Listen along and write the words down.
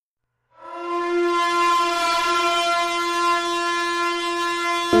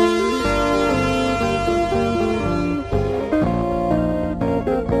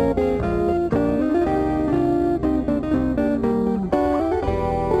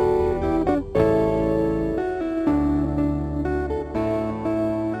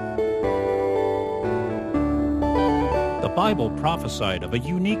Bible prophesied of a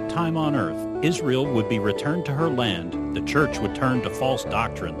unique time on earth. Israel would be returned to her land, the church would turn to false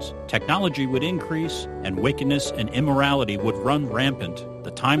doctrines, technology would increase, and wickedness and immorality would run rampant.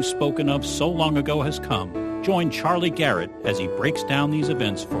 The time spoken of so long ago has come. Join Charlie Garrett as he breaks down these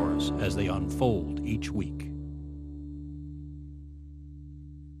events for us as they unfold each week.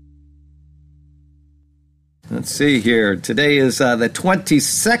 Let's see here. Today is the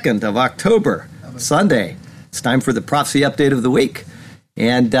 22nd of October, Sunday. It's time for the prophecy update of the week.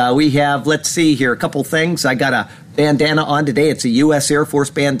 And we have, let's see here, a couple things. I got a bandana on today. It's a U.S. Air Force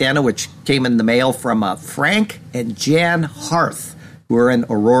bandana, which came in the mail from Frank and Jan Harth, who are in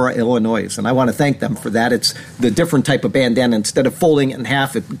Aurora, Illinois. And I want to thank them for that. It's the different type of bandana. Instead of folding it in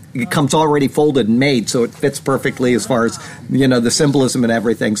half, it comes already folded and made, so it fits perfectly as far as, the symbolism and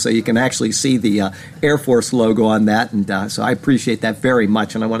everything. So you can actually see the Air Force logo on that. And so I appreciate that very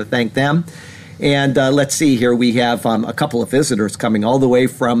much, and I want to thank them. And let's see here. We have a couple of visitors coming all the way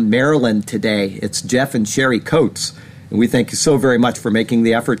from Maryland today. It's Jeff and Sherry Coates. And we thank you so very much for making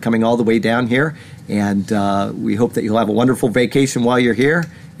the effort coming all the way down here. And we hope that you'll have a wonderful vacation while you're here.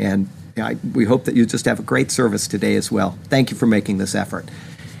 And we hope that you just have a great service today as well. Thank you for making this effort.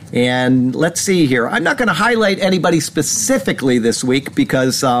 And let's see here. I'm not going to highlight anybody specifically this week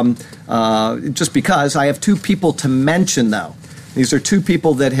because I have two people to mention, though. These are two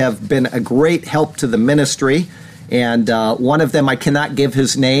people that have been a great help to the ministry. And one of them, I cannot give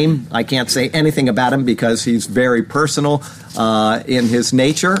his name. I can't say anything about him because he's very personal in his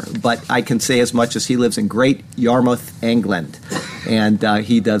nature. But I can say as much as he lives in Great Yarmouth, England. And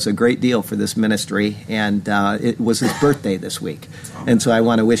he does a great deal for this ministry. And it was his birthday this week. And so I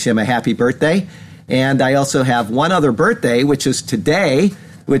want to wish him a happy birthday. And I also have one other birthday, which is today,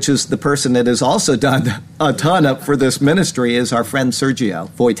 which is the person that has also done a ton up for this ministry, is our friend Sergio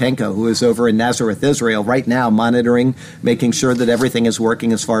Wojtenko, who is over in Nazareth, Israel, right now monitoring, making sure that everything is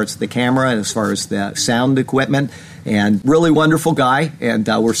working as far as the camera and as far as the sound equipment. And really wonderful guy, and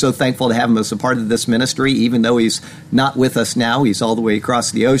we're so thankful to have him as a part of this ministry, even though he's not with us now. He's all the way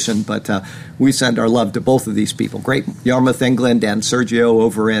across the ocean, but we send our love to both of these people. Great Yarmouth, England, and Sergio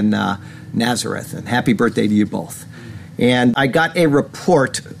over in Nazareth. And happy birthday to you both. And I got a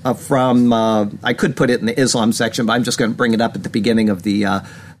report from, I could put it in the Islam section, but I'm just going to bring it up at the beginning of the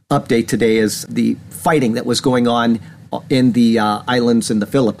update today, is the fighting that was going on in the islands in the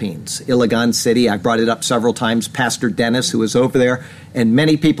Philippines, Iligan City. I brought it up several times. Pastor Dennis, who was over there, and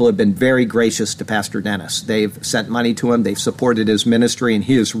many people have been very gracious to Pastor Dennis. They've sent money to him. They've supported his ministry, and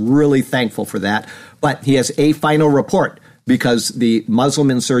he is really thankful for that. But he has a final report, because the Muslim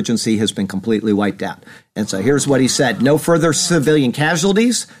insurgency has been completely wiped out. And so here's what he said. No further civilian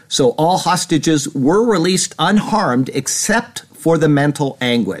casualties, so all hostages were released unharmed except for the mental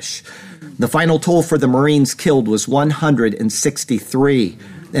anguish. The final toll for the Marines killed was 163,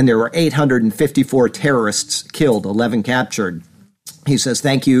 and there were 854 terrorists killed, 11 captured. He says,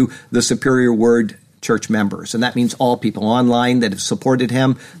 thank you, the Superior Word church members. And that means all people online that have supported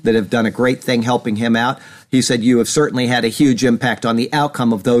him, that have done a great thing helping him out. He said, you have certainly had a huge impact on the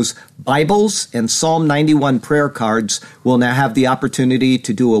outcome of those Bibles, and Psalm 91 prayer cards will now have the opportunity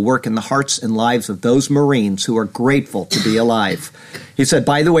to do a work in the hearts and lives of those Marines who are grateful to be alive. He said,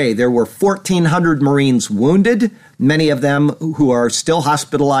 by the way, there were 1,400 Marines wounded, many of them who are still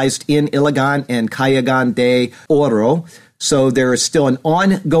hospitalized in Iligan and Cagayan de Oro. So there is still an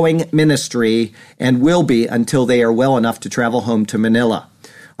ongoing ministry and will be until they are well enough to travel home to Manila.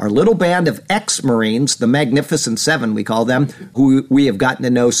 Our little band of ex-Marines, the Magnificent Seven, we call them, who we have gotten to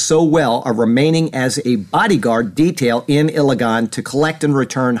know so well, are remaining as a bodyguard detail in Iligan to collect and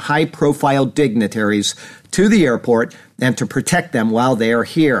return high-profile dignitaries to the airport and to protect them while they are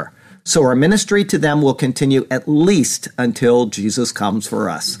here. So our ministry to them will continue at least until Jesus comes for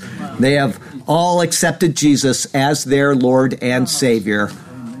us. They have all accepted Jesus as their Lord and Savior.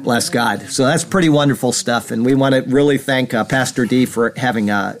 Bless God. So that's pretty wonderful stuff. And we want to really thank Pastor D for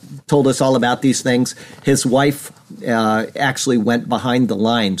having told us all about these things. His wife actually went behind the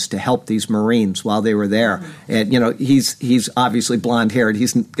lines to help these Marines while they were there. And, he's obviously blonde-haired.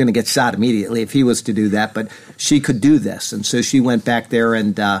 He's going to get shot immediately if he was to do that. But she could do this. And so she went back there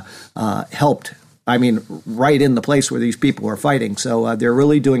and helped. Right in the place where these people were fighting. So they're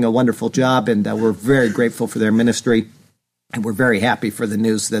really doing a wonderful job, and we're very grateful for their ministry. And we're very happy for the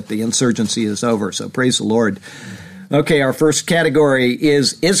news that the insurgency is over. So praise the Lord. Okay, our first category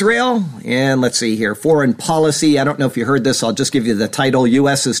is Israel. And let's see here. Foreign policy. I don't know if you heard this. I'll just give you the title.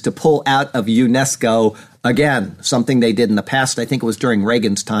 U.S. is to pull out of UNESCO again, something they did in the past. I think it was during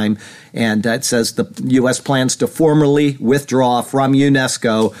Reagan's time. And it says the U.S. plans to formally withdraw from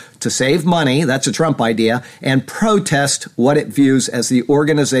UNESCO to save money, that's a Trump idea, and protest what it views as the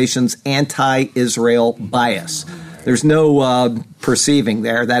organization's anti-Israel bias. There's no perceiving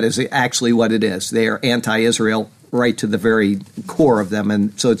there. That is actually what it is. They are anti-Israel right to the very core of them.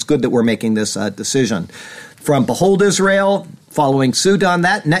 And so it's good that we're making this decision. From Behold Israel, following suit on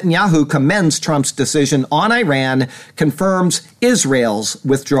that, Netanyahu commends Trump's decision on Iran, confirms Israel's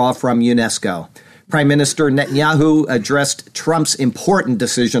withdrawal from UNESCO. Prime Minister Netanyahu addressed Trump's important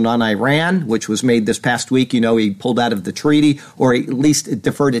decision on Iran, which was made this past week. You know, he pulled out of the treaty, or at least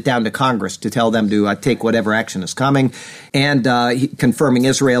deferred it down to Congress to tell them to take whatever action is coming, and confirming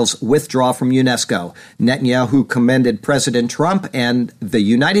Israel's withdrawal from UNESCO. Netanyahu commended President Trump and the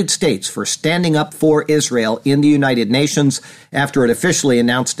United States for standing up for Israel in the United Nations after it officially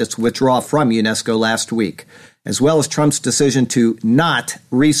announced its withdrawal from UNESCO last week, as well as Trump's decision to not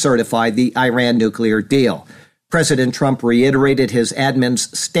recertify the Iran nuclear deal. President Trump reiterated his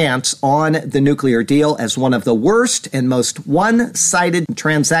admin's stance on the nuclear deal as one of the worst and most one-sided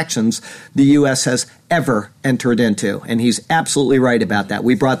transactions the U.S. has ever entered into. And he's absolutely right about that.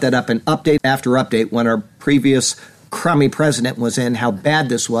 We brought that up in update after update when our previous crummy president was in, how bad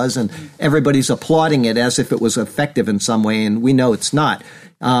this was, and everybody's applauding it as if it was effective in some way, and we know it's not.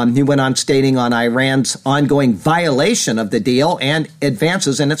 He went on stating on Iran's ongoing violation of the deal and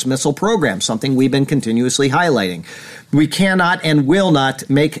advances in its missile program, something we've been continuously highlighting. We cannot and will not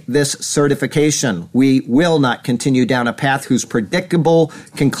make this certification. We will not continue down a path whose predictable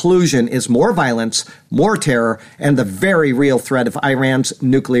conclusion is more violence, more terror, and the very real threat of Iran's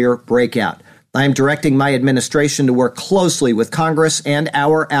nuclear breakout. I am directing my administration to work closely with Congress and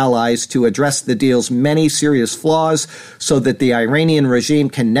our allies to address the deal's many serious flaws so that the Iranian regime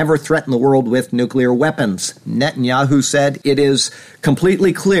can never threaten the world with nuclear weapons. Netanyahu said it is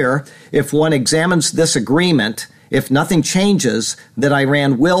completely clear, if one examines this agreement, if nothing changes, that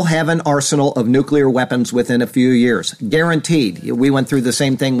Iran will have an arsenal of nuclear weapons within a few years. Guaranteed. We went through the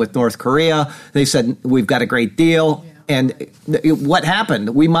same thing with North Korea. They said, we've got a great deal. And what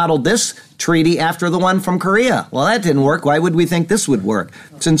happened? We modeled this treaty after the one from Korea. Well, that didn't work. Why would we think this would work?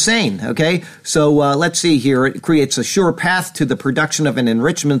 It's insane, okay? So let's see here. It creates a sure path to the production of an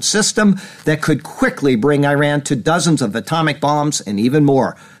enrichment system that could quickly bring Iran to dozens of atomic bombs and even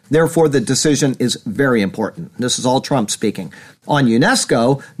more. Therefore, the decision is very important. This is all Trump speaking. On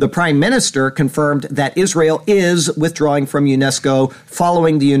UNESCO, the Prime Minister confirmed that Israel is withdrawing from UNESCO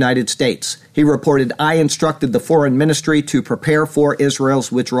following the United States. He reported, I instructed the Foreign Ministry to prepare for Israel's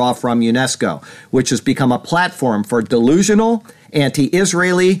withdrawal from UNESCO, which has become a platform for delusional,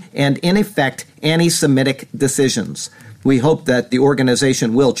 anti-Israeli, and in effect, anti-Semitic decisions. We hope that the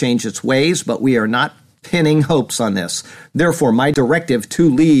organization will change its ways, but we are not pinning hopes on this. Therefore, my directive to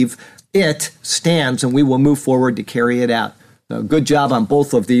leave it stands, and we will move forward to carry it out. Good job on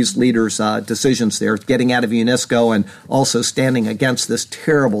both of these leaders' decisions there, getting out of UNESCO and also standing against this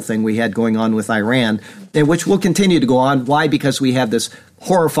terrible thing we had going on with Iran, and which will continue to go on. Why? Because we have this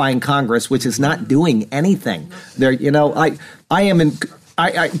horrifying Congress, which is not doing anything. There, you know, I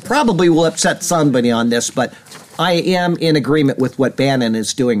probably will upset somebody on this, but I am in agreement with what Bannon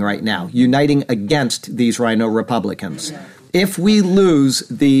is doing right now, uniting against these Rhino Republicans. If we lose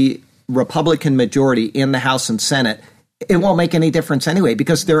the Republican majority in the House and Senate, it won't make any difference anyway,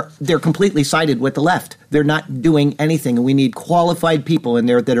 because they're completely sided with the left. They're not doing anything, and we need qualified people in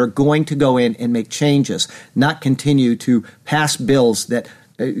there that are going to go in and make changes, not continue to pass bills that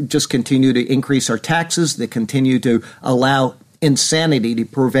just continue to increase our taxes, that continue to allow insanity to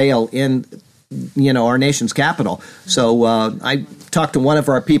prevail in, you know, our nation's capital. So I talked to one of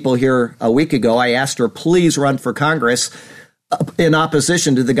our people here a week ago. I asked her, please run for Congress in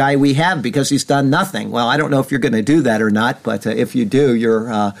opposition to the guy we have, because he's done nothing. Well, I don't know if you're going to do that or not, but if you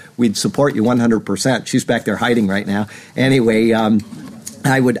do, we'd support you 100%. She's back there hiding right now. Anyway,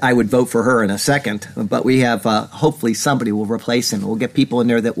 I would vote for her in a second, but we have hopefully somebody will replace him. We'll get people in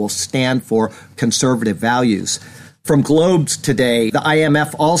there that will stand for conservative values. From Globes today, the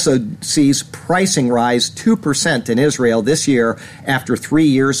IMF also sees pricing rise 2% in Israel this year after 3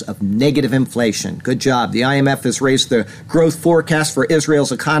 years of negative inflation. Good job. The IMF has raised the growth forecast for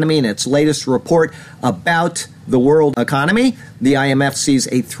Israel's economy in its latest report about the world economy. The IMF sees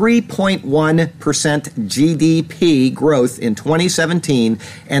a 3.1% GDP growth in 2017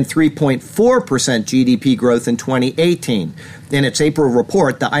 and 3.4% GDP growth in 2018. In its April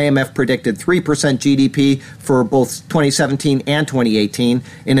report, the IMF predicted 3% GDP for both 2017 and 2018.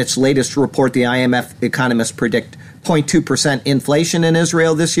 In its latest report, the IMF economists predict 0.2% inflation in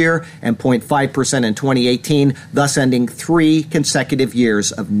Israel this year and 0.5% in 2018, thus ending 3 consecutive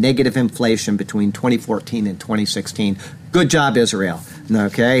years of negative inflation between 2014 and 2016. Good job, Israel.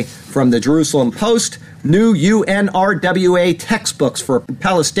 Okay. From the Jerusalem Post, new UNRWA textbooks for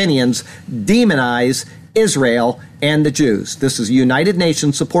Palestinians demonize Israel and the Jews. This is United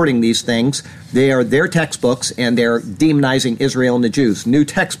Nations supporting these things. They are their textbooks, and they're demonizing Israel and the Jews. New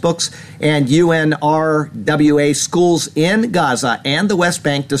textbooks and UNRWA schools in Gaza and the West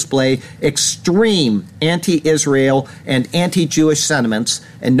Bank display extreme anti-Israel and anti-Jewish sentiments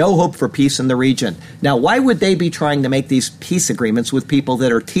and no hope for peace in the region. Now, why would they be trying to make these peace agreements with people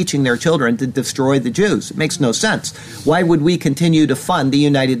that are teaching their children to destroy the Jews? It makes no sense. Why would we continue to fund the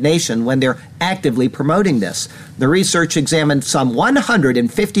United Nations when they're actively promoting this? The research examined some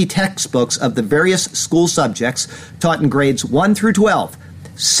 150 textbooks of the various school subjects taught in grades 1 through 12.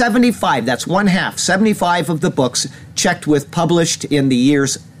 75, that's one half, 75 of the books checked with published in the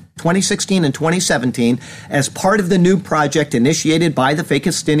years 2016 and 2017 as part of the new project initiated by the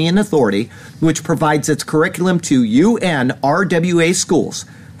Palestinian Authority, which provides its curriculum to UNRWA schools.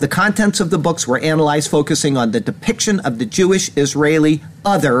 The contents of the books were analyzed focusing on the depiction of the Jewish-Israeli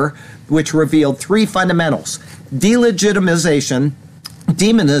other, which revealed 3 fundamentals: delegitimization,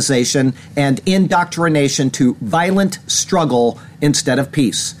 demonization, and indoctrination to violent struggle instead of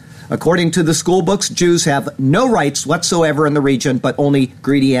peace. According to the school books, Jews have no rights whatsoever in the region, but only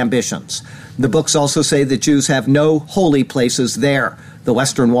greedy ambitions. The books also say that Jews have no holy places there. The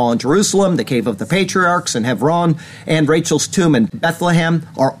Western Wall in Jerusalem, the Cave of the Patriarchs in Hebron, and Rachel's tomb in Bethlehem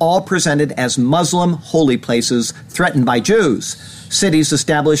are all presented as Muslim holy places threatened by Jews. Cities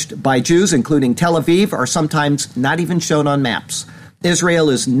established by Jews, including Tel Aviv, are sometimes not even shown on maps. Israel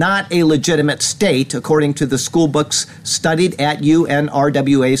is not a legitimate state, according to the school books studied at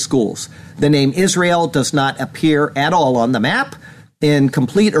UNRWA schools. The name Israel does not appear at all on the map. In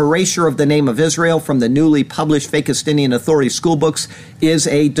complete erasure of the name of Israel from the newly published Palestinian Authority school books is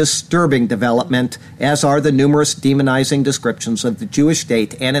a disturbing development, as are the numerous demonizing descriptions of the Jewish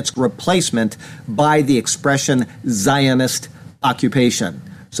state and its replacement by the expression Zionist occupation.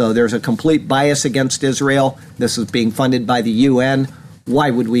 So there's a complete bias against Israel. This is being funded by the UN. Why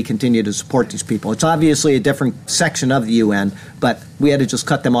would we continue to support these people? It's obviously a different section of the UN, but we had to just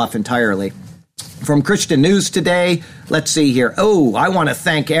cut them off entirely. From Christian News Today, let's see here. Oh, I want to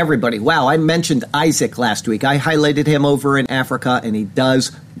thank everybody. Wow, I mentioned Isaac last week. I highlighted him over in Africa, and he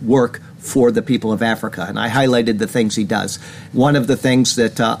does work for the people of Africa, and I highlighted the things he does. One of the things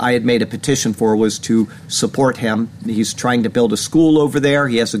that I had made a petition for was to support him. He's trying to build a school over there.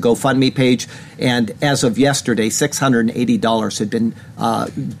 He has a GoFundMe page, and as of yesterday, $680 had been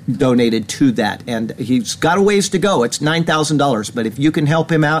donated to that, and he's got a ways to go. It's $9,000, but if you can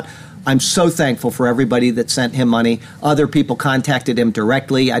help him out, I'm so thankful for everybody that sent him money. Other people contacted him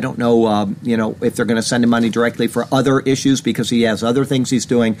directly. I don't know, if they're going to send him money directly for other issues because he has other things he's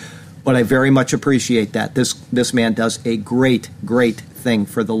doing. But I very much appreciate that. This man does a great, great thing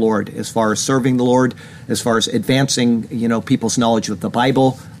for the Lord as far as serving the Lord, as far as advancing, people's knowledge of the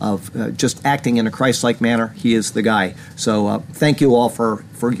Bible, of just acting in a Christ-like manner. He is the guy. So thank you all for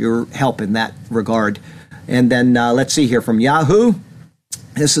your help in that regard. And then let's see here from Yahoo.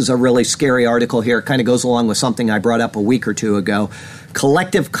 This is a really scary article here. It kind of goes along with something I brought up a week or two ago.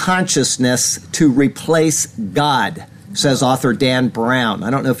 Collective consciousness to replace God, says author Dan Brown. I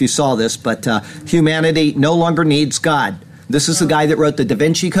don't know if you saw this, but humanity no longer needs God. This is the guy that wrote the Da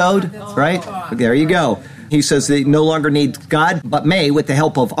Vinci Code, right? There you go. He says they no longer need God, but may, with the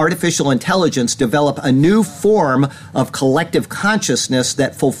help of artificial intelligence, develop a new form of collective consciousness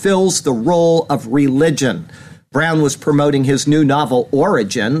that fulfills the role of religion. Brown was promoting his new novel,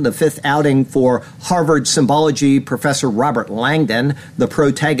 Origin, the 5th outing for Harvard symbology professor Robert Langdon, the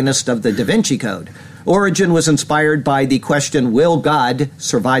protagonist of the Da Vinci Code. Origin was inspired by the question, will God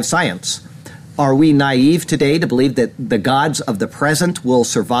survive science? Are we naive today to believe that the gods of the present will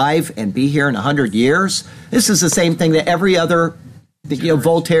survive and be here in 100 years? This is the same thing that every other,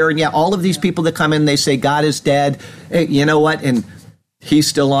 Voltaire and all of these people that come in, they say God is dead. Hey, you know what? And he's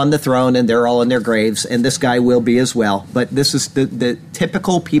still on the throne, and they're all in their graves, and this guy will be as well. But this is the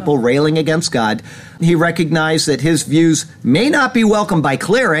typical people railing against God. He recognized that his views may not be welcomed by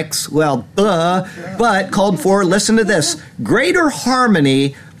clerics, but called for, listen to this, greater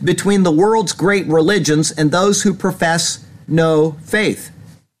harmony between the world's great religions and those who profess no faith.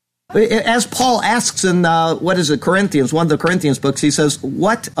 As Paul asks in, Corinthians, one of the Corinthians books, he says,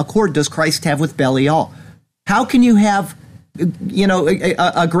 what accord does Christ have with Belial? How can you have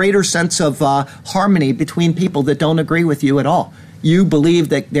a greater sense of harmony between people that don't agree with you at all? You believe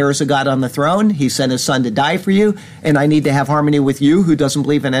that there is a God on the throne. He sent his son to die for you, and I need to have harmony with you who doesn't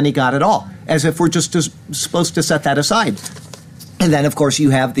believe in any God at all, as if we're just supposed to set that aside. And then, of course,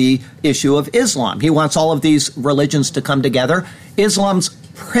 you have the issue of Islam. He wants all of these religions to come together. Islam's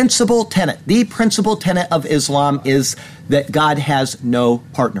principal tenet, the principal tenet of Islam is that God has no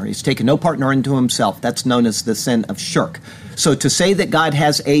partner. He's taken no partner into himself. That's known as the sin of shirk. So to say that God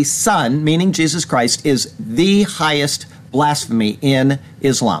has a son, meaning Jesus Christ, is the highest blasphemy in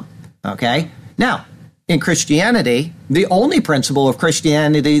Islam. Okay? Now, in Christianity, the only principle of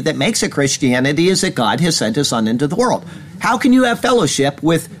Christianity that makes it Christianity is that God has sent his son into the world. How can you have fellowship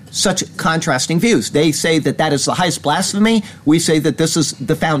with such contrasting views? They say that that is the highest blasphemy. We say that this is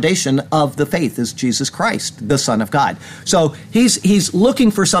the foundation of the faith, is Jesus Christ, the Son of God. So he's looking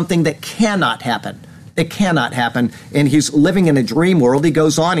for something that cannot happen. It cannot happen, and he's living in a dream world. He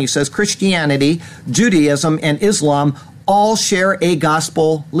goes on, he says, Christianity, Judaism, and Islam all share a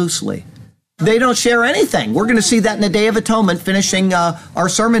gospel loosely. They don't share anything. We're going to see that in the Day of Atonement, finishing our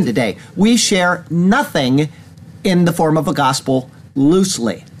sermon today. We share nothing in the form of a gospel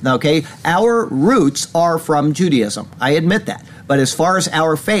loosely. Okay? Our roots are from Judaism. I admit that. But as far as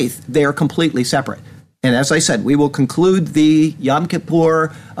our faith, they are completely separate. And as I said, we will conclude the Yom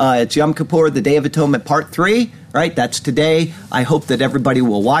Kippur. It's Yom Kippur, the Day of Atonement, Part 3. Right? That's today. I hope that everybody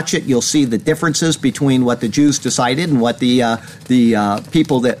will watch it. You'll see the differences between what the Jews decided and what the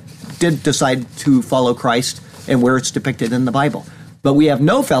people that did decide to follow Christ and where it's depicted in the Bible. But we have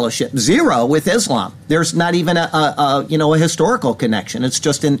no fellowship, zero, with Islam. There's not even a historical connection. It's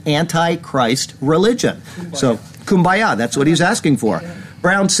just an anti-Christ religion. Kumbaya. So, kumbaya, that's what he's asking for.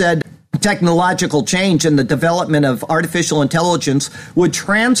 Brown said, technological change and the development of artificial intelligence would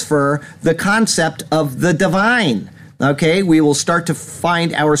transfer the concept of the divine. Okay, we will start to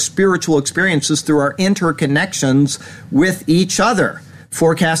find our spiritual experiences through our interconnections with each other,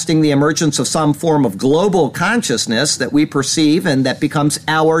 forecasting the emergence of some form of global consciousness that we perceive and that becomes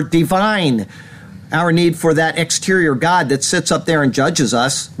our divine. Our need for that exterior God that sits up there and judges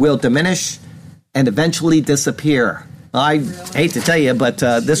us will diminish and eventually disappear. I hate to tell you, but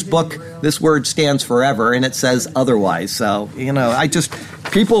this book, this word stands forever, and it says otherwise. So,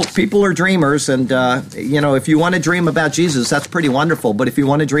 people are dreamers, and, if you want to dream about Jesus, that's pretty wonderful. But if you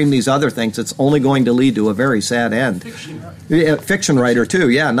want to dream these other things, it's only going to lead to a very sad end. Fiction writer, too,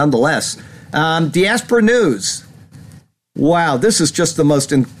 nonetheless. Diaspora News. Wow, this is just the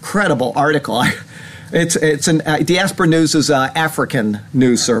most incredible article. Diaspora News is an African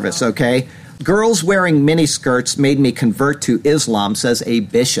news service, okay? Girls wearing miniskirts made me convert to Islam, says a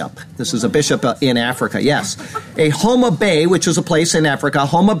bishop. This is a bishop in Africa, yes. A Homa Bay, which is a place in Africa,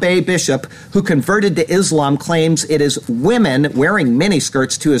 Homa Bay bishop who converted to Islam claims it is women wearing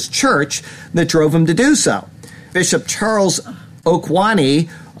miniskirts to his church that drove him to do so. Bishop Charles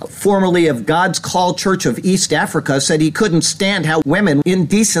Okwani, formerly of God's Call Church of East Africa, said he couldn't stand how women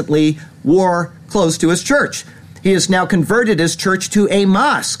indecently wore clothes to his church. He has now converted his church to a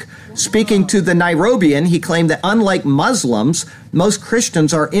mosque. Speaking to the Nairobian, he claimed that unlike Muslims, most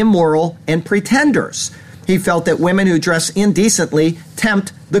Christians are immoral and pretenders. He felt that women who dress indecently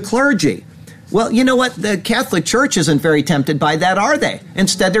tempt the clergy. Well, you know what? The Catholic Church isn't very tempted by that, are they?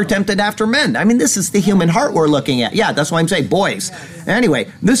 Instead, they're tempted after men. I mean, this is the human heart we're looking at. Yeah, that's why I'm saying boys. Anyway,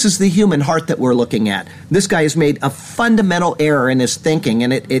 this is the human heart that we're looking at. This guy has made a fundamental error in his thinking,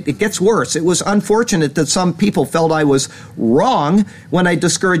 and it gets worse. It was unfortunate that some people felt I was wrong when I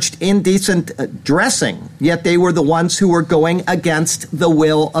discouraged indecent dressing, yet they were the ones who were going against the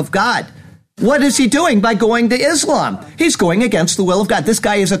will of God. What is he doing by going to Islam? He's going against the will of God. This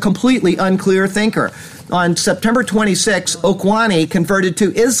guy is a completely unclear thinker. On September 26, Okwani converted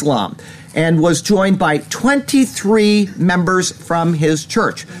to Islam and was joined by 23 members from his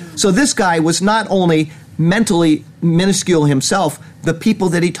church. So this guy was not only mentally minuscule himself, the people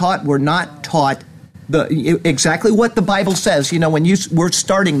that he taught were not taught exactly what the Bible says. When we're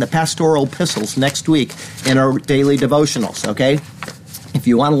starting the pastoral epistles next week in our daily devotionals, okay? If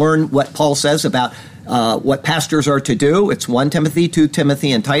you want to learn what Paul says about what pastors are to do, it's 1 Timothy, 2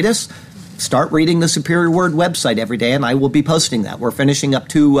 Timothy, and Titus. Start reading the Superior Word website every day, and I will be posting that. We're finishing up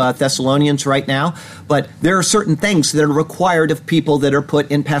 2 Thessalonians right now, but there are certain things that are required of people that are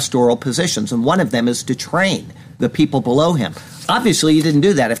put in pastoral positions, and one of them is to train the people below him. Obviously, he didn't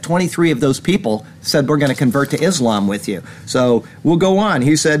do that if 23 of those people said, we're going to convert to Islam with you. So we'll go on.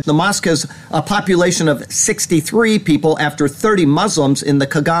 He said, the mosque has a population of 63 people after 30 Muslims in the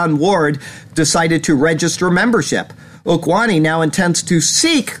Kagan ward decided to register membership. Okwani now intends to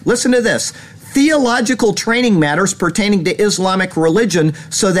seek, listen to this, theological training matters pertaining to Islamic religion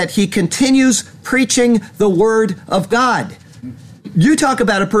so that he continues preaching the word of God. You talk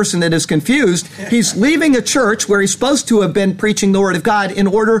about a person that is confused. He's leaving a church where he's supposed to have been preaching the Word of God in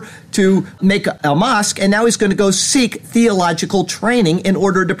order to make a mosque, and now he's going to go seek theological training in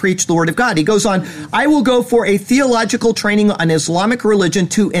order to preach the Word of God. He goes on, I will go for a theological training on Islamic religion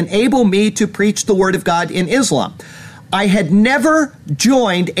to enable me to preach the Word of God in Islam. I had never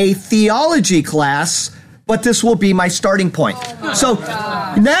joined a theology class, but this will be my starting point. So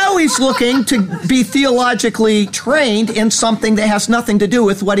now he's looking to be theologically trained in something that has nothing to do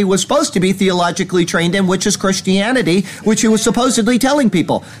with what he was supposed to be theologically trained in, which is Christianity, which he was supposedly telling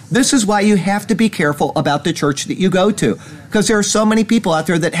people. This is why you have to be careful about the church that you go to, because there are so many people out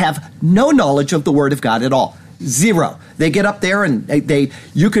there that have no knowledge of the Word of God at all. Zero. They get up there and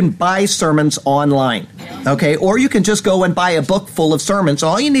you can buy sermons online, okay? Or you can just go and buy a book full of sermons.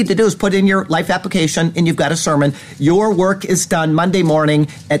 All you need to do is put in your life application and you've got a sermon. Your work is done Monday morning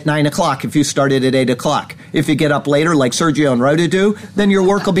at 9 o'clock if you started at 8 o'clock. If you get up later like Sergio and Rhoda do, then your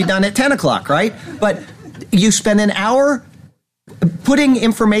work will be done at 10 o'clock, right? But you spend an hour putting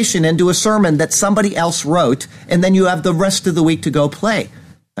information into a sermon that somebody else wrote, and then you have the rest of the week to go play.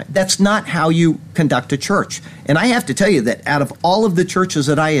 That's not how you conduct a church. And I have to tell you that out of all of the churches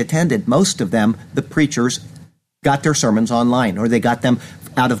that I attended, most of them, the preachers got their sermons online, or they got them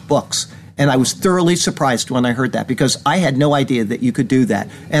out of books. And I was thoroughly surprised when I heard that, because I had no idea that you could do that.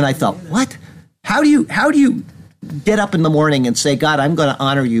 And I thought, what? How do you get up in the morning and say, God, I'm going to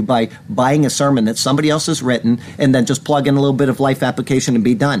honor you by buying a sermon that somebody else has written, and then just plug in a little bit of life application and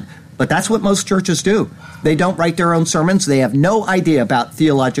be done? But that's what most churches do. They don't write their own sermons. They have no idea about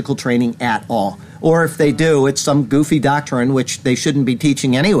theological training at all. Or if they do, it's some goofy doctrine which they shouldn't be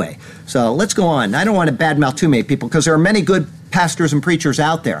teaching anyway. So let's go on. I don't want to badmouth too many people, because there are many good pastors and preachers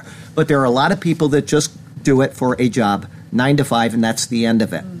out there. But there are a lot of people that just do it for a job, 9 to 5, and that's the end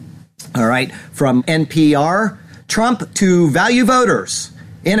of it. All right. From NPR, Trump to value voters.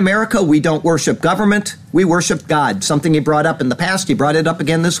 In America, we don't worship government, we worship God. Something he brought up in the past, he brought it up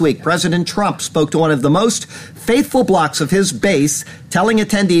again this week. President Trump spoke to one of the most faithful blocks of his base, telling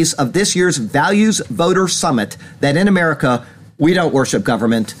attendees of this year's Values Voter Summit that in America, we don't worship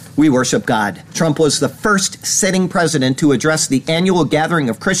government, we worship God. Trump was the first sitting president to address the annual gathering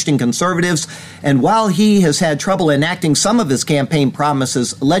of Christian conservatives, and while he has had trouble enacting some of his campaign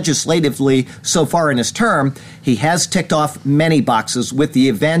promises legislatively so far in his term, he has ticked off many boxes with the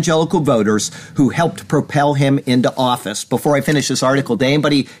evangelical voters who helped propel him into office. Before I finish this article, did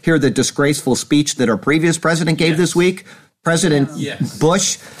anybody hear the disgraceful speech that our previous president gave this week? President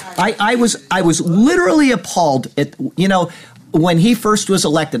Bush? I was literally appalled at, when he first was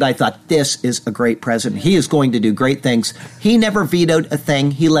elected, I thought, this is a great president. He is going to do great things. He never vetoed a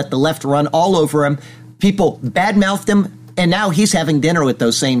thing. He let the left run all over him. People badmouthed him, and now he's having dinner with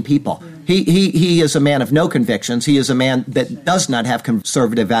those same people. He is a man of no convictions. He is a man that does not have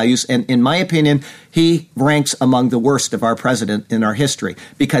conservative values. And in my opinion, he ranks among the worst of our president in our history,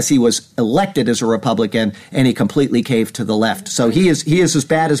 because he was elected as a Republican and he completely caved to the left. So he is as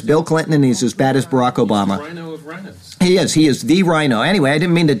bad as Bill Clinton, and he's as bad as Barack Obama. He's the rhino of rhinos. He is the rhino. Anyway, I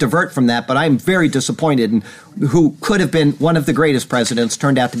didn't mean to divert from that, but I'm very disappointed in who could have been one of the greatest presidents,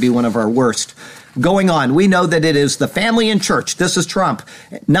 turned out to be one of our worst. Going on, we know that it is the family and church, this is Trump,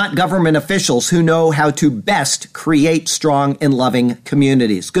 not government officials, who know how to best create strong and loving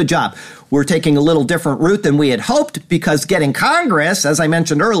communities. Good job. We're taking a little different route than we had hoped, because getting Congress, as I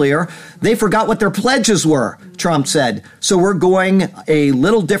mentioned earlier, they forgot what their pledges were, Trump said. So we're going a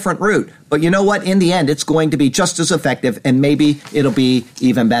little different route. But you know what? In the end, it's going to be just as effective, and maybe it'll be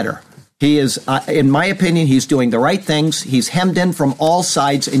even better. He is, in my opinion, he's doing the right things. He's hemmed in from all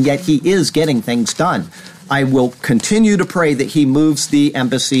sides, and yet he is getting things done. I will continue to pray that he moves the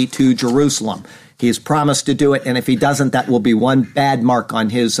embassy to Jerusalem. He's promised to do it, and if he doesn't, that will be one bad mark on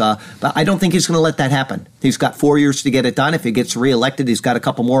his, but I don't think he's going to let that happen. He's got 4 years to get it done. If he gets reelected, he's got a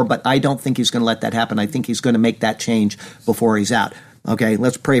couple more, but I don't think he's going to let that happen. I think he's going to make that change before he's out. Okay,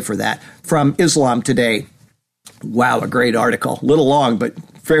 let's pray for that. From Islam Today. Wow, a great article. A little long, but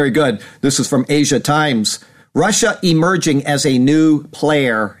very good. This is from Asia Times. Russia emerging as a new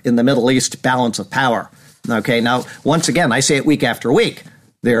player in the Middle East balance of power. Okay, now, once again, I say it week after week.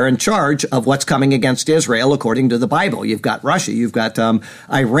 They're in charge of what's coming against Israel according to the Bible. You've got Russia, you've got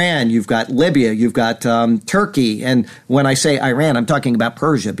Iran, you've got Libya, you've got Turkey. And when I say Iran, I'm talking about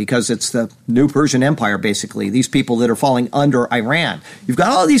Persia, because it's the new Persian Empire, basically. These people that are falling under Iran. You've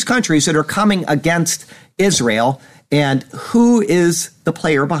got all these countries that are coming against Israel. And who is the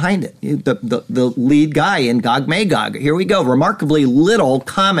player behind it? The lead guy in Gog Magog. Here we go. Remarkably little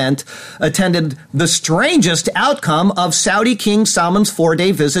comment attended the strangest outcome of Saudi King Salman's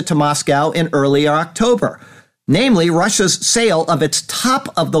 4-day visit to Moscow in early October. namely Russia's sale of its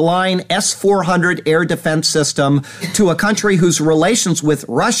top-of-the-line S-400 air defense system to a country whose relations with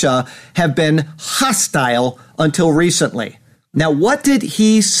Russia have been hostile until recently. Now, what did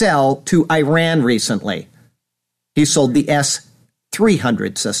he sell to Iran recently? He sold the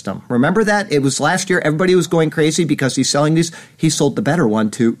S-300 system. Remember that? It was last year. Everybody was going crazy because he's selling these. He sold the better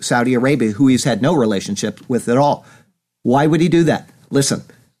one to Saudi Arabia, who he's had no relationship with at all. Why would he do that? Listen.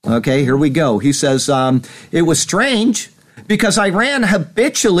 Okay, here we go. He says, it was strange because Iran,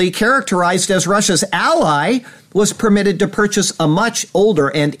 habitually characterized as Russia's ally, was permitted to purchase a much older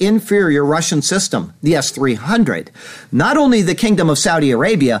and inferior Russian system, the S-300. Not only the Kingdom of Saudi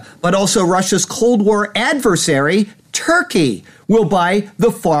Arabia, but also Russia's Cold War adversary, Turkey, will buy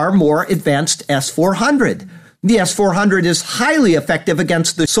the far more advanced S-400. The S-400 is highly effective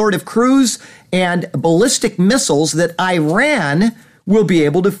against the sort of cruise and ballistic missiles that Iran will be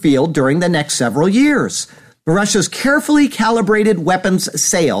able to field during the next several years. Russia's carefully calibrated weapons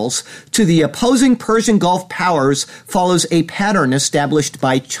sales to the opposing Persian Gulf powers follows a pattern established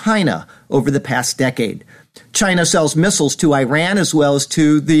by China over the past decade. China sells missiles to Iran as well as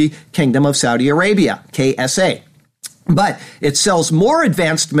to the Kingdom of Saudi Arabia, KSA. But it sells more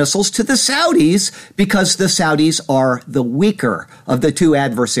advanced missiles to the Saudis because the Saudis are the weaker of the two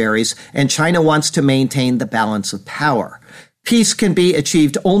adversaries, and China wants to maintain the balance of power. Peace can be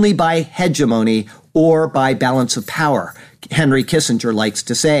achieved only by hegemony or by balance of power, Henry Kissinger likes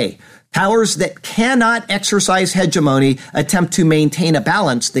to say. Powers that cannot exercise hegemony attempt to maintain a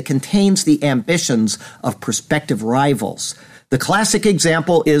balance that contains the ambitions of prospective rivals. The classic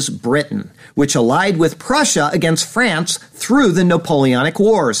example is Britain, which allied with Prussia against France through the Napoleonic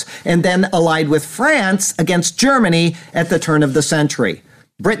Wars, and then allied with France against Germany at the turn of the century.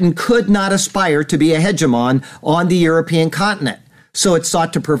 Britain could not aspire to be a hegemon on the European continent, so it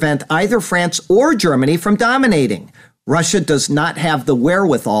sought to prevent either France or Germany from dominating. Russia does not have the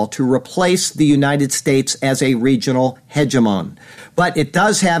wherewithal to replace the United States as a regional hegemon, but it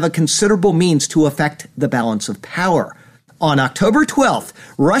does have a considerable means to affect the balance of power. On October 12th,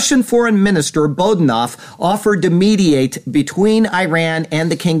 Russian Foreign Minister Bodanov offered to mediate between Iran and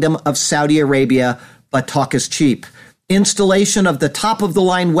the Kingdom of Saudi Arabia, but talk is cheap. Installation of the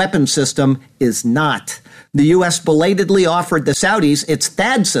top-of-the-line weapon system is not. The U.S. belatedly offered the Saudis its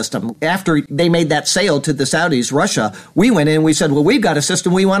THAAD system. After they made that sale to the Saudis, Russia, we went in and we said, well, we've got a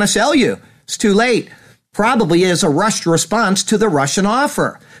system we want to sell you. It's too late. Probably is a rushed response to the Russian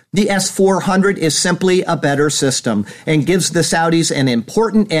offer. The S-400 is simply a better system and gives the Saudis an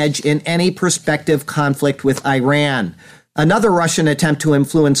important edge in any prospective conflict with Iran. Another Russian attempt to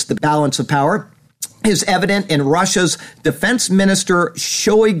influence the balance of power is evident in Russia's Defense Minister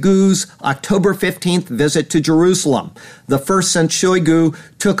Shoigu's October 15th visit to Jerusalem, the first since Shoigu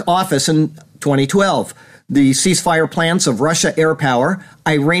took office in 2012. The ceasefire plans of Russia Air Power,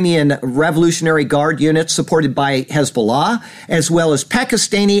 Iranian Revolutionary Guard units supported by Hezbollah, as well as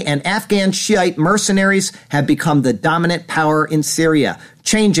Pakistani and Afghan Shiite mercenaries have become the dominant power in Syria,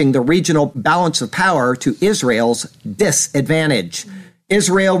 changing the regional balance of power to Israel's disadvantage.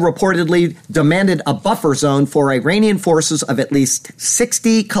 Israel reportedly demanded a buffer zone for Iranian forces of at least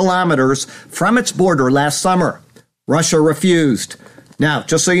 60 kilometers from its border last summer. Russia refused. Now,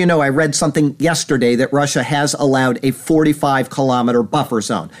 just so you know, I read something yesterday that Russia has allowed a 45-kilometer buffer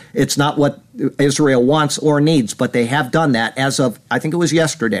zone. It's not what Israel wants or needs, but they have done that as of, I think it was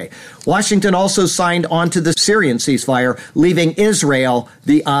yesterday. Washington also signed on to the Syrian ceasefire, leaving Israel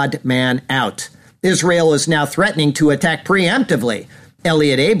the odd man out. Israel is now threatening to attack preemptively.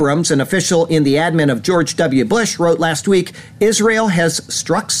 Elliot Abrams, an official in the admin of George W. Bush, wrote last week, Israel has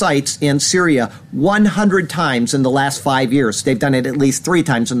struck sites in Syria 100 times in the last 5 years. They've done it at least 3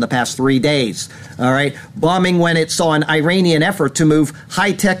 times in the past 3 days. All right. Bombing when it saw an Iranian effort to move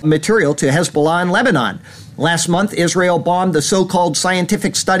high-tech material to Hezbollah in Lebanon. Last month, Israel bombed the so-called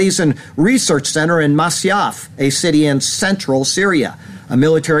Scientific Studies and Research Center in Masyaf, a city in central Syria, a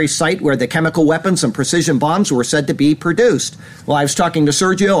military site where the chemical weapons and precision bombs were said to be produced. Well, I was talking to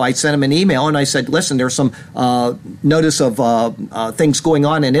Sergio. I sent him an email, and I said, listen, there's some notice of things going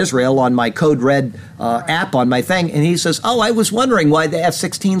on in Israel on my Code Red app on my thing. And he says, I was wondering why the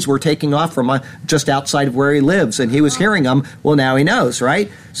F-16s were taking off from just outside of where he lives. And he was hearing them. Well, now he knows,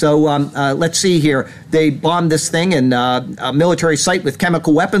 right? So let's see here. They bombed this thing, and a military site with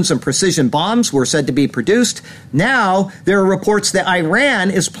chemical weapons and precision bombs were said to be produced. Now there are reports that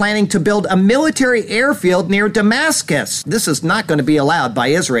Iran is planning to build a military airfield near Damascus. This is not going to be allowed by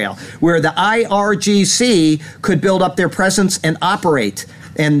Israel, where the IRGC could build up their presence and operate.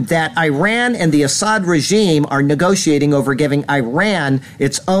 and that Iran and the Assad regime are negotiating over giving Iran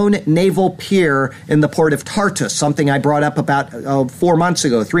its own naval pier in the port of Tartus, something I brought up about 3 months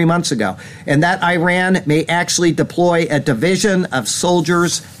ago, and that Iran may actually deploy a division of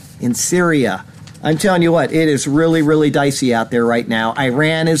soldiers in Syria. I'm telling you what, it is really, really dicey out there right now.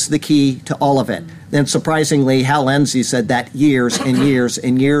 Iran is the key to all of it. And surprisingly, Hal Enzi said that years and years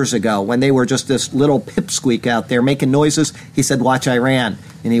and years ago when they were just this little pipsqueak out there making noises. He said, watch Iran.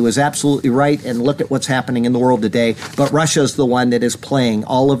 And he was absolutely right. And look at what's happening in the world today. But Russia's the one that is playing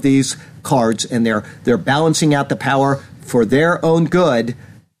all of these cards, and they're balancing out the power for their own good,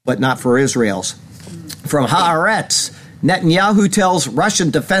 but not for Israel's. From Haaretz, Netanyahu tells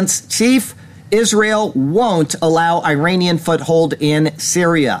Russian defense chief Israel won't allow Iranian foothold in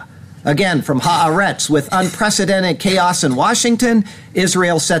Syria. Again, from Haaretz, with unprecedented chaos in Washington,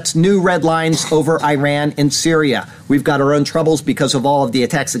 Israel sets new red lines over Iran and Syria. We've got our own troubles because of all of the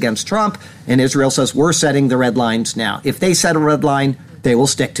attacks against Trump, and Israel says we're setting the red lines now. If they set a red line, they will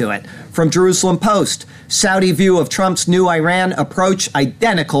stick to it. From Jerusalem Post, Saudi view of Trump's new Iran approach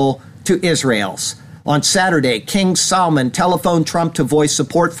identical to Israel's. On Saturday, King Salman telephoned Trump to voice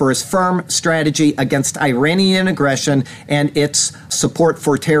support for his firm strategy against Iranian aggression and its support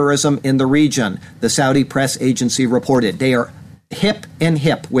for terrorism in the region, the Saudi press agency reported. They are hip and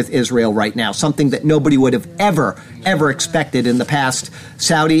hip with Israel right now, something that nobody would have ever expected in the past.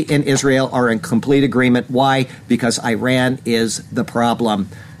 Saudi and Israel are in complete agreement. Why? Because Iran is the problem.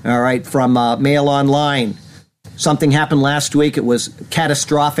 All right, from Mail Online. Something happened last week. It was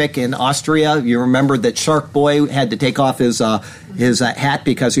catastrophic in Austria. You remember that Shark Boy had to take off his hat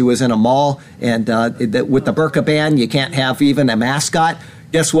because he was in a mall, and with the burqa ban, you can't have even a mascot.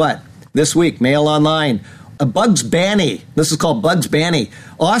 Guess what? This week, Mail Online, Bugs Bunny. This is called Bugs Bunny.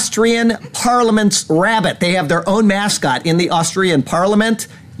 Austrian Parliament's rabbit. They have their own mascot in the Austrian Parliament.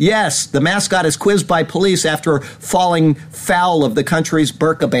 Yes, the mascot is quizzed by police after falling foul of the country's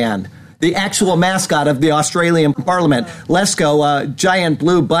burqa ban. The actual mascot of the Australian Parliament, Lesko, a giant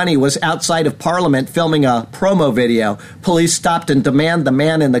blue bunny, was outside of Parliament filming a promo video. Police stopped and demand the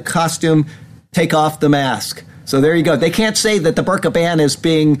man in the costume take off the mask. So there you go. They can't say that the burqa ban is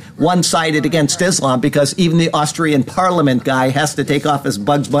being one-sided against Islam because even the Austrian Parliament guy has to take off his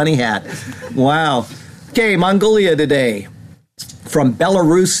Bugs Bunny hat. Wow. Okay, Mongolia today. From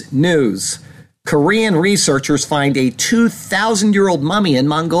Belarus News. Korean researchers find a 2,000-year-old mummy in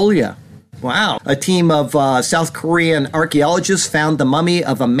Mongolia. Wow. A team of South Korean archaeologists found the mummy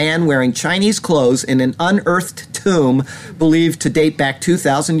of a man wearing Chinese clothes in an unearthed tomb believed to date back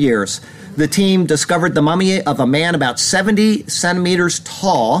 2,000 years. The team discovered the mummy of a man about 70 centimeters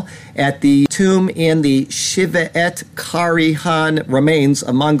tall at the tomb in the Shivaet Karihan remains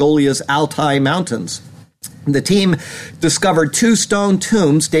of Mongolia's Altai Mountains. The team discovered 2 stone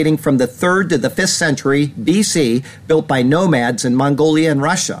tombs dating from the 3rd to the 5th century BC, built by nomads in Mongolia and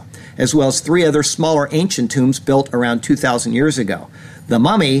Russia, as well as 3 other smaller ancient tombs built around 2,000 years ago. The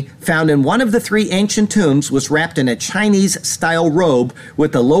mummy, found in one of the 3 ancient tombs, was wrapped in a Chinese-style robe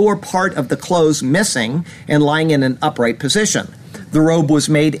with the lower part of the clothes missing and lying in an upright position. The robe was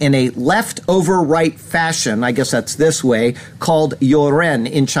made in a left-over-right fashion, I guess that's this way, called yoren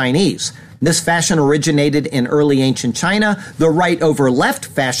in Chinese. This fashion originated in early ancient China. The right-over-left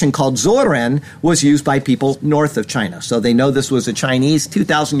fashion, called zoren, was used by people north of China. So they know this was a Chinese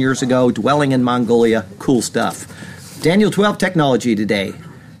 2,000 years ago dwelling in Mongolia. Cool stuff. Daniel 12 technology today.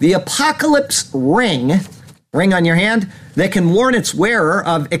 The Apocalypse ring on your hand, that can warn its wearer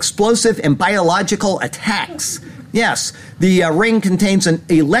of explosive and biological attacks. Yes, the ring contains an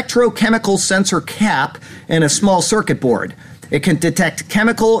electrochemical sensor cap and a small circuit board. It can detect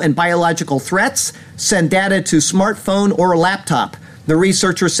chemical and biological threats, send data to smartphone or a laptop. The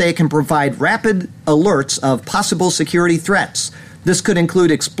researchers say it can provide rapid alerts of possible security threats. This could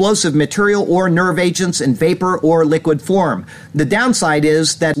include explosive material or nerve agents in vapor or liquid form. The downside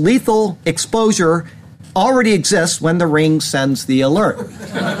is that lethal exposure already exists when the ring sends the alert.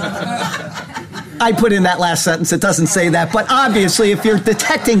 I put in that last sentence. It doesn't say that. But obviously, if you're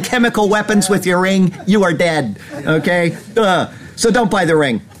detecting chemical weapons with your ring, you are dead. Okay? So don't buy the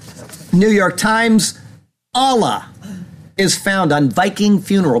ring. New York Times, Allah is found on Viking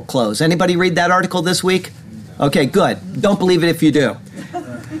funeral clothes. Anybody read that article this week? Okay, good. Don't believe it if you do.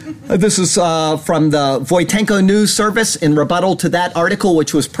 This is from the Voitenko News Service in rebuttal to that article,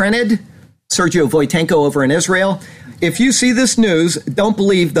 which was printed. Sergio Voitenko over in Israel. If you see this news, don't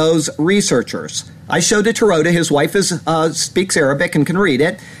believe those researchers. I showed it to Rhoda. His wife speaks Arabic and can read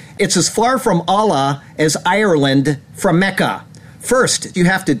it. It's as far from Allah as Ireland from Mecca. First, you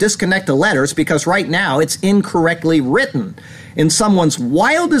have to disconnect the letters because right now it's incorrectly written. In someone's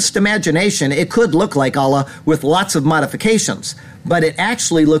wildest imagination, it could look like Allah with lots of modifications, but it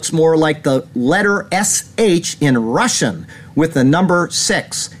actually looks more like the letter SH in Russian with the number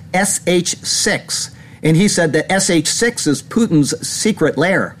 6, SH6. And he said that SH6 is Putin's secret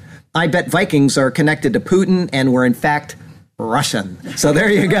lair. I bet Vikings are connected to Putin and were in fact Russian. So there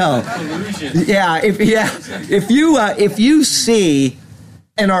you go. If you see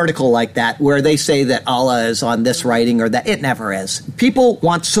an article like that where they say that Allah is on this writing or that, it never is. People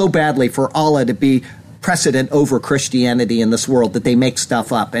want so badly for Allah to be precedent over Christianity in this world that they make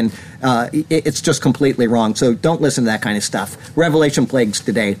stuff up, and it's just completely wrong. So don't listen to that kind of stuff. Revelation plagues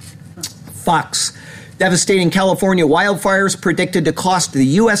today. Fox. Devastating California wildfires predicted to cost the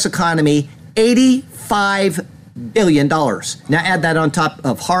U.S. economy $85 billion. Now add that on top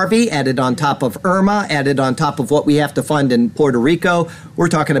of Harvey, added on top of Irma, added on top of what we have to fund in Puerto Rico. We're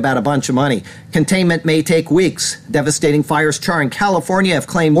talking about a bunch of money. Containment may take weeks. Devastating fires charring California have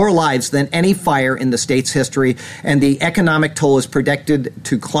claimed more lives than any fire in the state's history, and the economic toll is predicted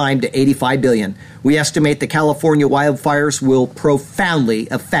to climb to $85 billion. We estimate the California wildfires will profoundly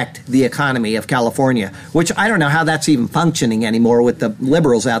affect the economy of California, which I don't know how that's even functioning anymore with the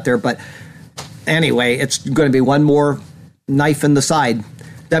liberals out there, but anyway, it's going to be one more knife in the side.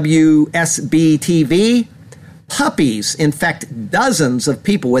 WSB-TV. Puppies infect dozens of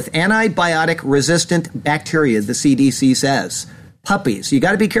people with antibiotic-resistant bacteria, the CDC says. Puppies. You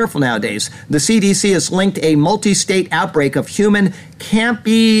got to be careful nowadays. The CDC has linked a multi-state outbreak of human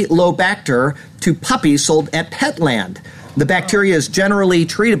Campylobacter to puppies sold at Petland. The bacteria is generally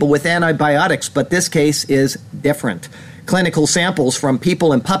treatable with antibiotics, but this case is different. Clinical samples from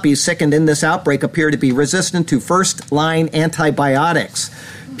people and puppies sickened in this outbreak appear to be resistant to first-line antibiotics.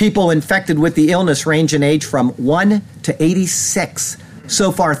 People infected with the illness range in age from 1 to 86.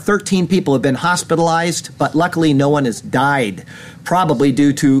 So far, 13 people have been hospitalized, but luckily no one has died, probably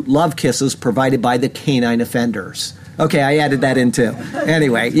due to love kisses provided by the canine offenders. Okay, I added that in too.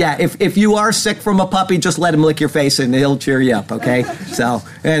 Anyway, yeah, if you are sick from a puppy, just let him lick your face and he'll cheer you up, okay? So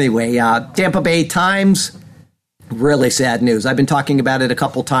anyway, Tampa Bay Times. Really sad news. I've been talking about it a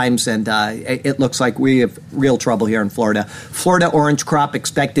couple times, and it looks like we have real trouble here in Florida. Florida orange crop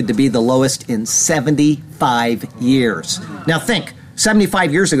expected to be the lowest in 75 years. Now think,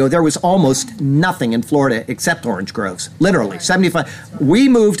 75 years ago, there was almost nothing in Florida except orange groves. Literally, 75. We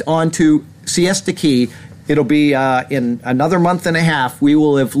moved on to Siesta Key. It'll be in another month and a half, we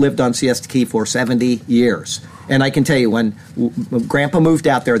will have lived on Siesta Key for 70 years. And I can tell you, when Grandpa moved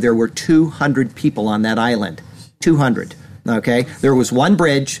out there, there were 200 people on that island. 200, okay? There was one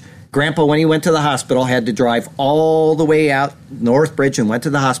bridge. Grandpa, when he went to the hospital, had to drive all the way out North Bridge and went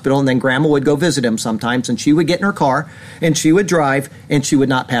to the hospital, and then Grandma would go visit him sometimes, and she would get in her car, and she would drive, and she would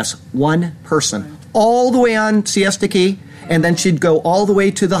not pass one person all the way on Siesta Key, and then she'd go all the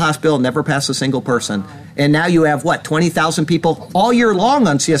way to the hospital and never pass a single person. And now you have, 20,000 people all year long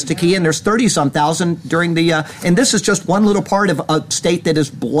on Siesta Key, and there's 30-some thousand during the, and this is just one little part of a state that has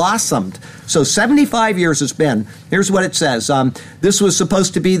blossomed. So 75 years has been. Here's what it says. This was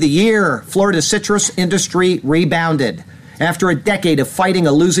supposed to be the year Florida's citrus industry rebounded. After a decade of fighting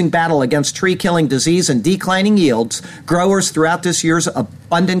a losing battle against tree-killing disease and declining yields, growers throughout this year's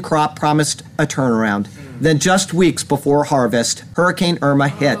abundant crop promised a turnaround. Then just weeks before harvest, Hurricane Irma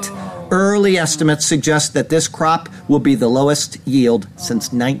hit. Early estimates suggest that this crop will be the lowest yield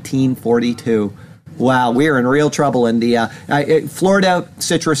since 1942. Wow, we're in real trouble, and the Florida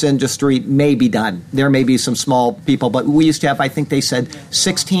citrus industry may be done. There may be some small people, but we used to have, I think they said,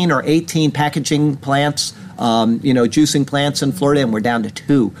 16 or 18 packaging plants, juicing plants in Florida, and we're down to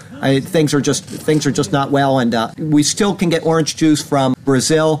 2. Things are just not well, and we still can get orange juice from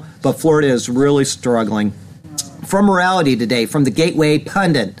Brazil, but Florida is really struggling. From Morality Today, from the Gateway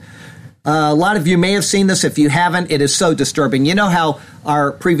Pundit. A lot of you may have seen this. If you haven't, it is so disturbing. You know how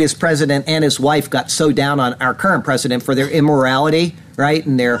our previous president and his wife got so down on our current president for their immorality, right,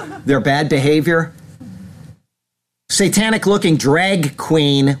 and their bad behavior? Satanic-looking drag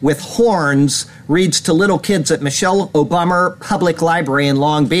queen with horns reads to little kids at Michelle Obama Public Library in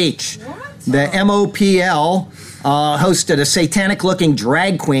Long Beach. The MOPL hosted a satanic-looking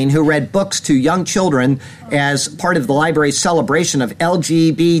drag queen who read books to young children as part of the library's celebration of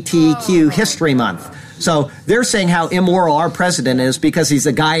LGBTQ History Month. So they're saying how immoral our president is because he's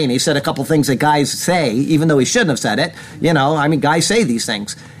a guy and he said a couple things that guys say, even though he shouldn't have said it. Guys say these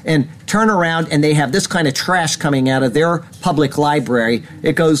things. And turn around and they have this kind of trash coming out of their public library.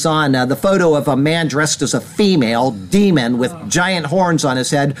 It goes on, the photo of a man dressed as a female demon with giant horns on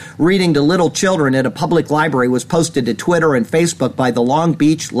his head reading to little children at a public library was posted to Twitter and Facebook by the Long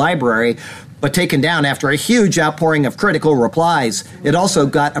Beach Library. but taken down after a huge outpouring of critical replies. It also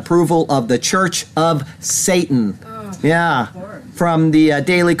got approval of the Church of Satan. From the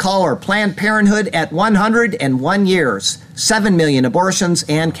Daily Caller, Planned Parenthood at 101 years, 7 million abortions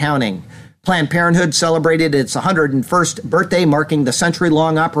and counting. Planned Parenthood celebrated its 101st birthday, marking the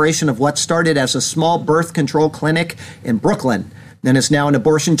century-long operation of what started as a small birth control clinic in Brooklyn and is now an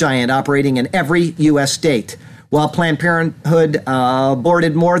abortion giant operating in every U.S. state. While Planned Parenthood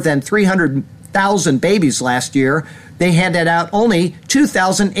aborted more than 300,000 babies last year, they handed out only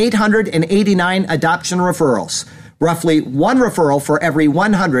 2,889 adoption referrals, roughly one referral for every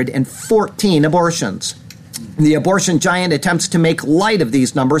 114 abortions. The abortion giant attempts to make light of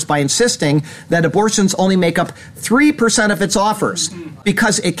these numbers by insisting that abortions only make up 3% of its offers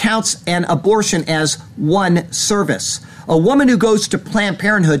because it counts an abortion as one service. A woman who goes to Planned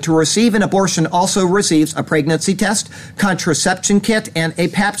Parenthood to receive an abortion also receives a pregnancy test, contraception kit, and a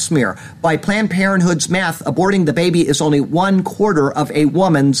pap smear. By Planned Parenthood's math, aborting the baby is only 1/4 of a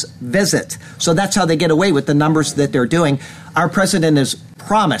woman's visit. So that's how they get away with the numbers that they're doing. Our president has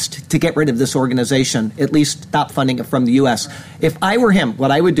promised to get rid of this organization, at least stop funding it from the U.S. If I were him,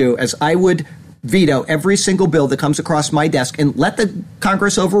 what I would do is I would veto every single bill that comes across my desk and let the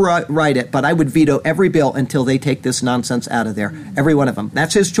Congress override it, but I would veto every bill until they take this nonsense out of there, every one of them.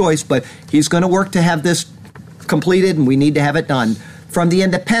 That's his choice, but he's going to work to have this completed, and we need to have it done. From The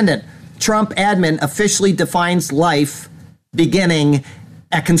Independent, Trump admin officially defines life beginning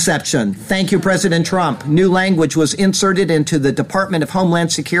at conception. Thank you, President Trump. New language was inserted into the Department of Homeland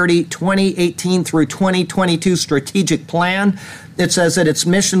Security 2018 through 2022 strategic plan. It says that its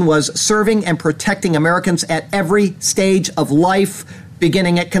mission was serving and protecting Americans at every stage of life,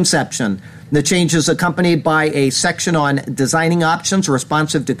 beginning at conception. The change is accompanied by a section on designing options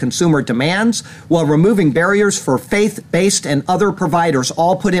responsive to consumer demands while removing barriers for faith-based and other providers,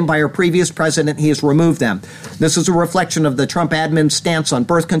 all put in by our previous president. He has removed them. This is a reflection of the Trump admin's stance on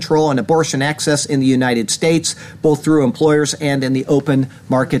birth control and abortion access in the United States, both through employers and in the open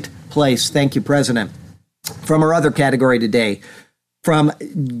marketplace. Thank you, President. From our other category today, from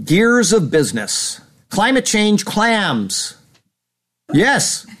Gears of Business, climate change clams.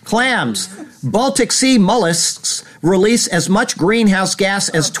 Yes, clams. Baltic Sea mollusks release as much greenhouse gas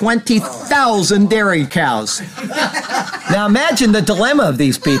as 20,000 dairy cows. Now imagine the dilemma of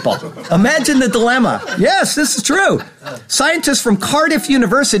these people. Imagine the dilemma. Yes, this is true. Scientists from Cardiff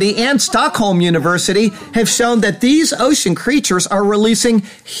University and Stockholm University have shown that these ocean creatures are releasing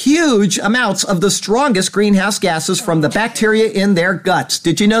huge amounts of the strongest greenhouse gases from the bacteria in their guts.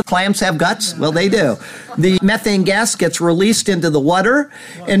 Did you know clams have guts? Well, they do. The methane gas gets released into the water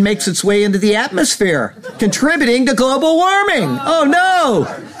and makes its way into the atmosphere, contributing to global warming. Oh, no!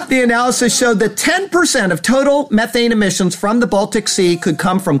 The analysis showed that 10% of total methane emissions from the Baltic Sea could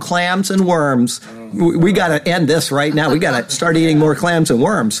come from clams and worms. We got to end this right now. We got to start eating more clams and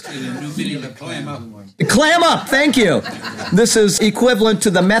worms. Clam up, thank you. This is equivalent to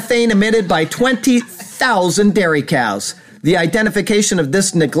the methane emitted by 20,000 dairy cows. The identification of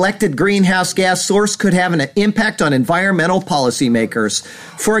this neglected greenhouse gas source could have an impact on environmental policymakers.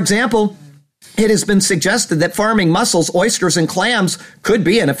 For example, it has been suggested that farming mussels, oysters, and clams could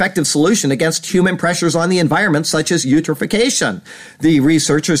be an effective solution against human pressures on the environment, such as eutrophication. The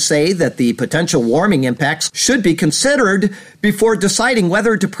researchers say that the potential warming impacts should be considered before deciding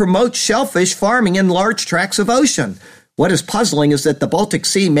whether to promote shellfish farming in large tracts of ocean. What is puzzling is that the Baltic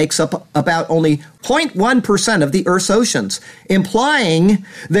Sea makes up about only 0.1% of the Earth's oceans, implying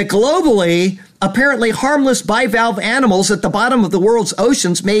that globally, apparently harmless bivalve animals at the bottom of the world's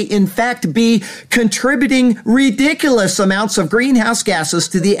oceans may in fact be contributing ridiculous amounts of greenhouse gases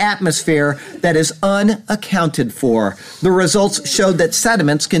to the atmosphere that is unaccounted for. The results showed that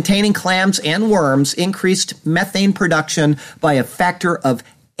sediments containing clams and worms increased methane production by a factor of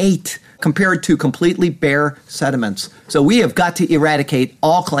 8 compared to completely bare sediments. So we have got to eradicate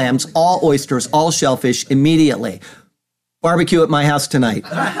all clams, all oysters, all shellfish immediately. Barbecue at my house tonight.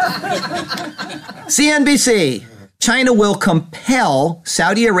 CNBC. China will compel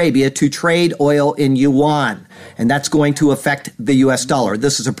Saudi Arabia to trade oil in yuan, and that's going to affect the U.S. dollar.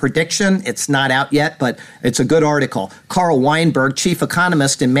 This is a prediction. It's not out yet, but it's a good article. Carl Weinberg, chief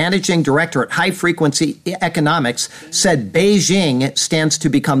economist and managing director at High Frequency Economics, said Beijing stands to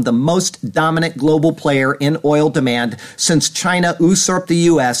become the most dominant global player in oil demand since China usurped the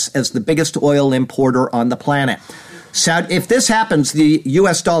U.S. as the biggest oil importer on the planet. If this happens, the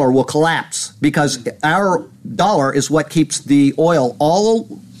U.S. dollar will collapse because our dollar is what keeps the oil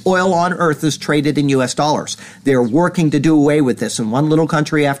all oil on earth is traded in U.S. dollars. They're working to do away with this in one little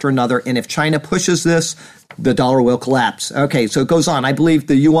country after another, and if China pushes this, the dollar will collapse. Okay, so it goes on. I believe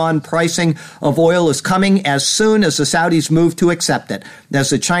the yuan pricing of oil is coming as soon as the Saudis move to accept it, as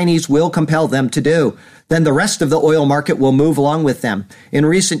the Chinese will compel them to do. Then the rest of the oil market will move along with them. In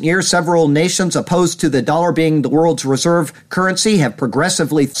recent years, several nations opposed to the dollar being the world's reserve currency have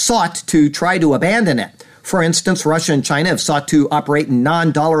progressively sought to try to abandon it. For instance, Russia and China have sought to operate in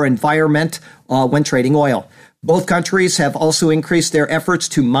non-dollar environment when trading oil. Both countries have also increased their efforts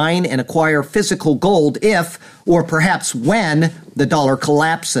to mine and acquire physical gold if, or perhaps when, the dollar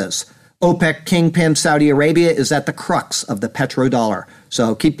collapses. OPEC kingpin Saudi Arabia is at the crux of the petrodollar.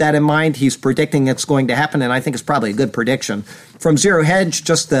 So keep that in mind. He's predicting it's going to happen, and I think it's probably a good prediction. From Zero Hedge,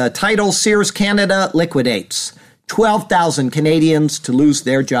 just the title, Sears Canada liquidates 12,000 Canadians to lose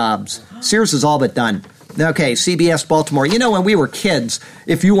their jobs. Sears is all but done. Okay, CBS Baltimore. You know, when we were kids,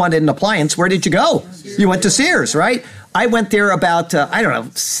 if you wanted an appliance, where did you go? You went to Sears, right? I went there about,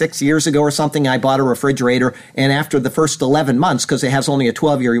 6 years ago or something. I bought a refrigerator, and after the first 11 months, because it has only a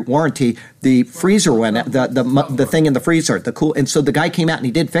 12-year warranty, the freezer went, the thing in the freezer, the cool, and so the guy came out and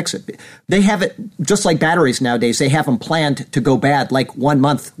he did fix it. They have it, just like batteries nowadays, they have them planned to go bad like 1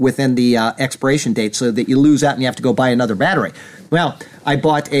 month within the expiration date so that you lose out and you have to go buy another battery. Well, I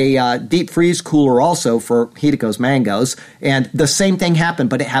bought a deep freeze cooler also for Hidiko's mangoes, and the same thing happened,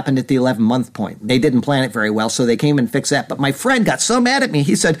 but it happened at the 11-month point. They didn't plan it very well, so they came and fixed that. But my friend got so mad at me,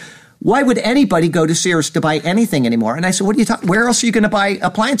 he said, why would anybody go to Sears to buy anything anymore? And I said, what are you talking? Where else are you going to buy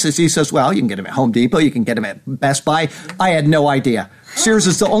appliances? He says, well, you can get them at Home Depot, you can get them at Best Buy. I had no idea. Sears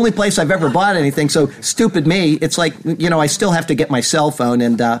is the only place I've ever bought anything, so stupid me. It's like, I still have to get my cell phone,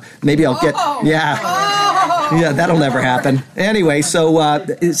 and maybe I'll get, Yeah, that'll never happen. Anyway, so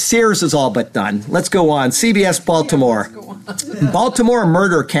Sears is all but done. Let's go on. CBS Baltimore. Baltimore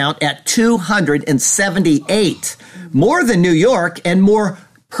murder count at 278. More than New York and more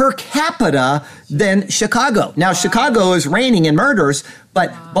per capita than Chicago. Now, Chicago is reigning in murders,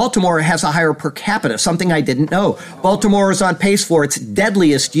 but Baltimore has a higher per capita, something I didn't know. Baltimore is on pace for its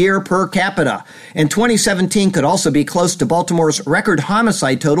deadliest year per capita. And 2017 could also be close to Baltimore's record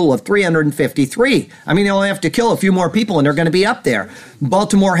homicide total of 353. I mean, they only have to kill a few more people and they're going to be up there.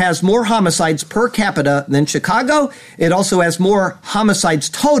 Baltimore has more homicides per capita than Chicago. It also has more homicides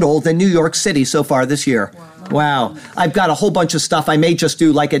total than New York City so far this year. Wow. I've got a whole bunch of stuff. I may just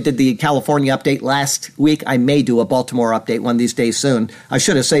do, like I did the California update last week, I may do a Baltimore update one of these days soon. I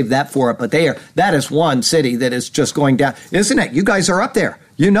should have saved that for it, but that is one city that is just going down. Isn't it? You guys are up there.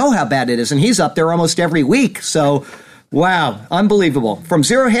 You know how bad it is, and he's up there almost every week. So, wow, unbelievable. From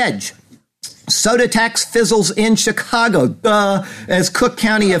Zero Hedge. Soda tax fizzles in Chicago, as Cook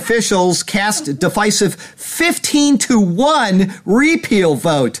County officials cast divisive 15-1 repeal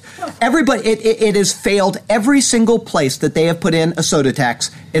vote. Everybody, it has failed every single place that they have put in a soda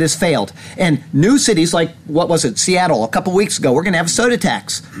tax. It has failed. And new cities like, Seattle, a couple weeks ago, we're going to have a soda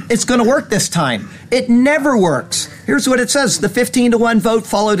tax. It's going to work this time. It never works. Here's what it says. The 15-1 vote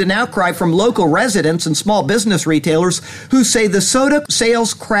followed an outcry from local residents and small business retailers who say the soda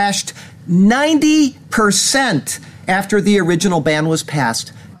sales crashed 90% after the original ban was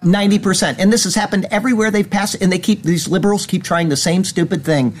passed. 90%. And this has happened everywhere they've passed it, and these liberals keep trying the same stupid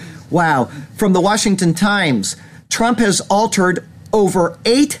thing. Wow. From the Washington Times, Trump has altered over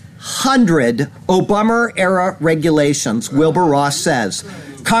 800 Obama-era regulations, Wilbur Ross says.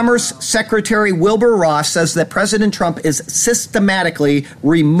 Commerce Secretary Wilbur Ross says that President Trump is systematically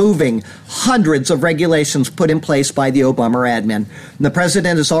removing hundreds of regulations put in place by the Obama admin. The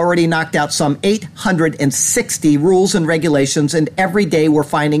president has already knocked out some 860 rules and regulations, and every day we're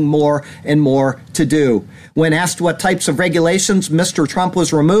finding more and more to do. When asked what types of regulations Mr. Trump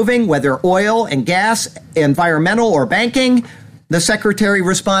was removing, whether oil and gas, environmental, or banking, the secretary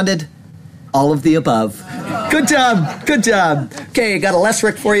responded, all of the above. Good job. Good job. Okay, I got a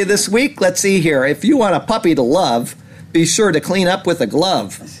Lesric for you this week. Let's see here. If you want a puppy to love, be sure to clean up with a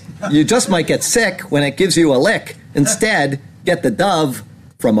glove. You just might get sick when it gives you a lick. Instead, get the dove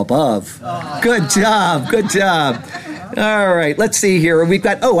from above. Good job. Good job. All right, let's see here. We've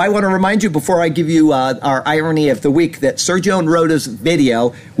got, I want to remind you before I give you our irony of the week that Sergio and Rhoda's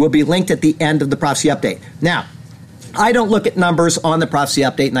video will be linked at the end of the Prophecy Update. Now, I don't look at numbers on the Prophecy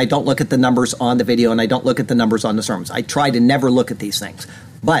Update, and I don't look at the numbers on the video, and I don't look at the numbers on the sermons. I try to never look at these things.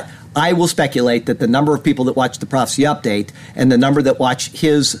 But I will speculate that the number of people that watch the Prophecy Update and the number that watch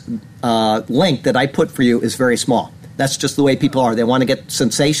his link that I put for you is very small. That's just the way people are. They want to get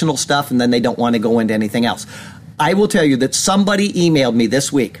sensational stuff, and then they don't want to go into anything else. I will tell you that somebody emailed me this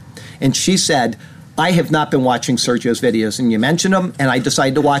week, and she said, I have not been watching Sergio's videos, and you mentioned them, and I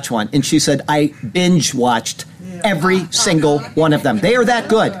decided to watch one. And she said, I binge watched every single one of them. They are that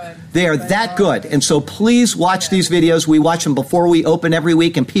good. They are that good. And so please watch these videos. We watch them before we open every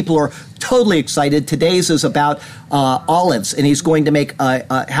week, and people are totally excited. Today's is about olives, and he's going to make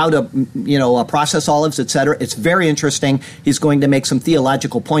how to process olives, etc. It's very interesting. He's going to make some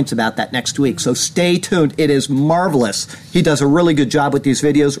theological points about that next week. So stay tuned. It is marvelous. He does a really good job with these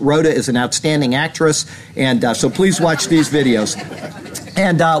videos. Rhoda is an outstanding actress, and so please watch these videos.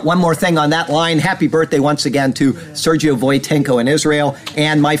 And one more thing on that line. Happy birthday once again to Sergio Voitenko in Israel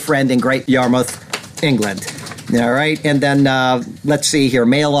and my friend in Great Yarmouth, England. All right. And then let's see here.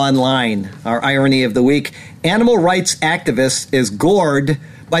 Mail Online, our irony of the week. Animal rights activist is gored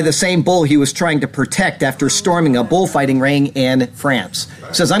by the same bull he was trying to protect after storming a bullfighting ring in France.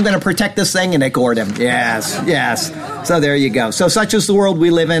 Says, I'm going to protect this thing, and they gored him. Yes. So there you go. So such is the world we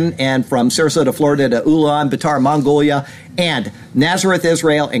live in, and from Sarasota, Florida to Ulaanbaatar, Mongolia, and Nazareth,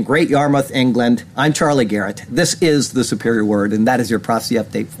 Israel, and Great Yarmouth, England, I'm Charlie Garrett. This is The Superior Word, and that is your prophecy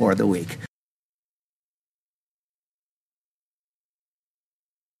update for the week.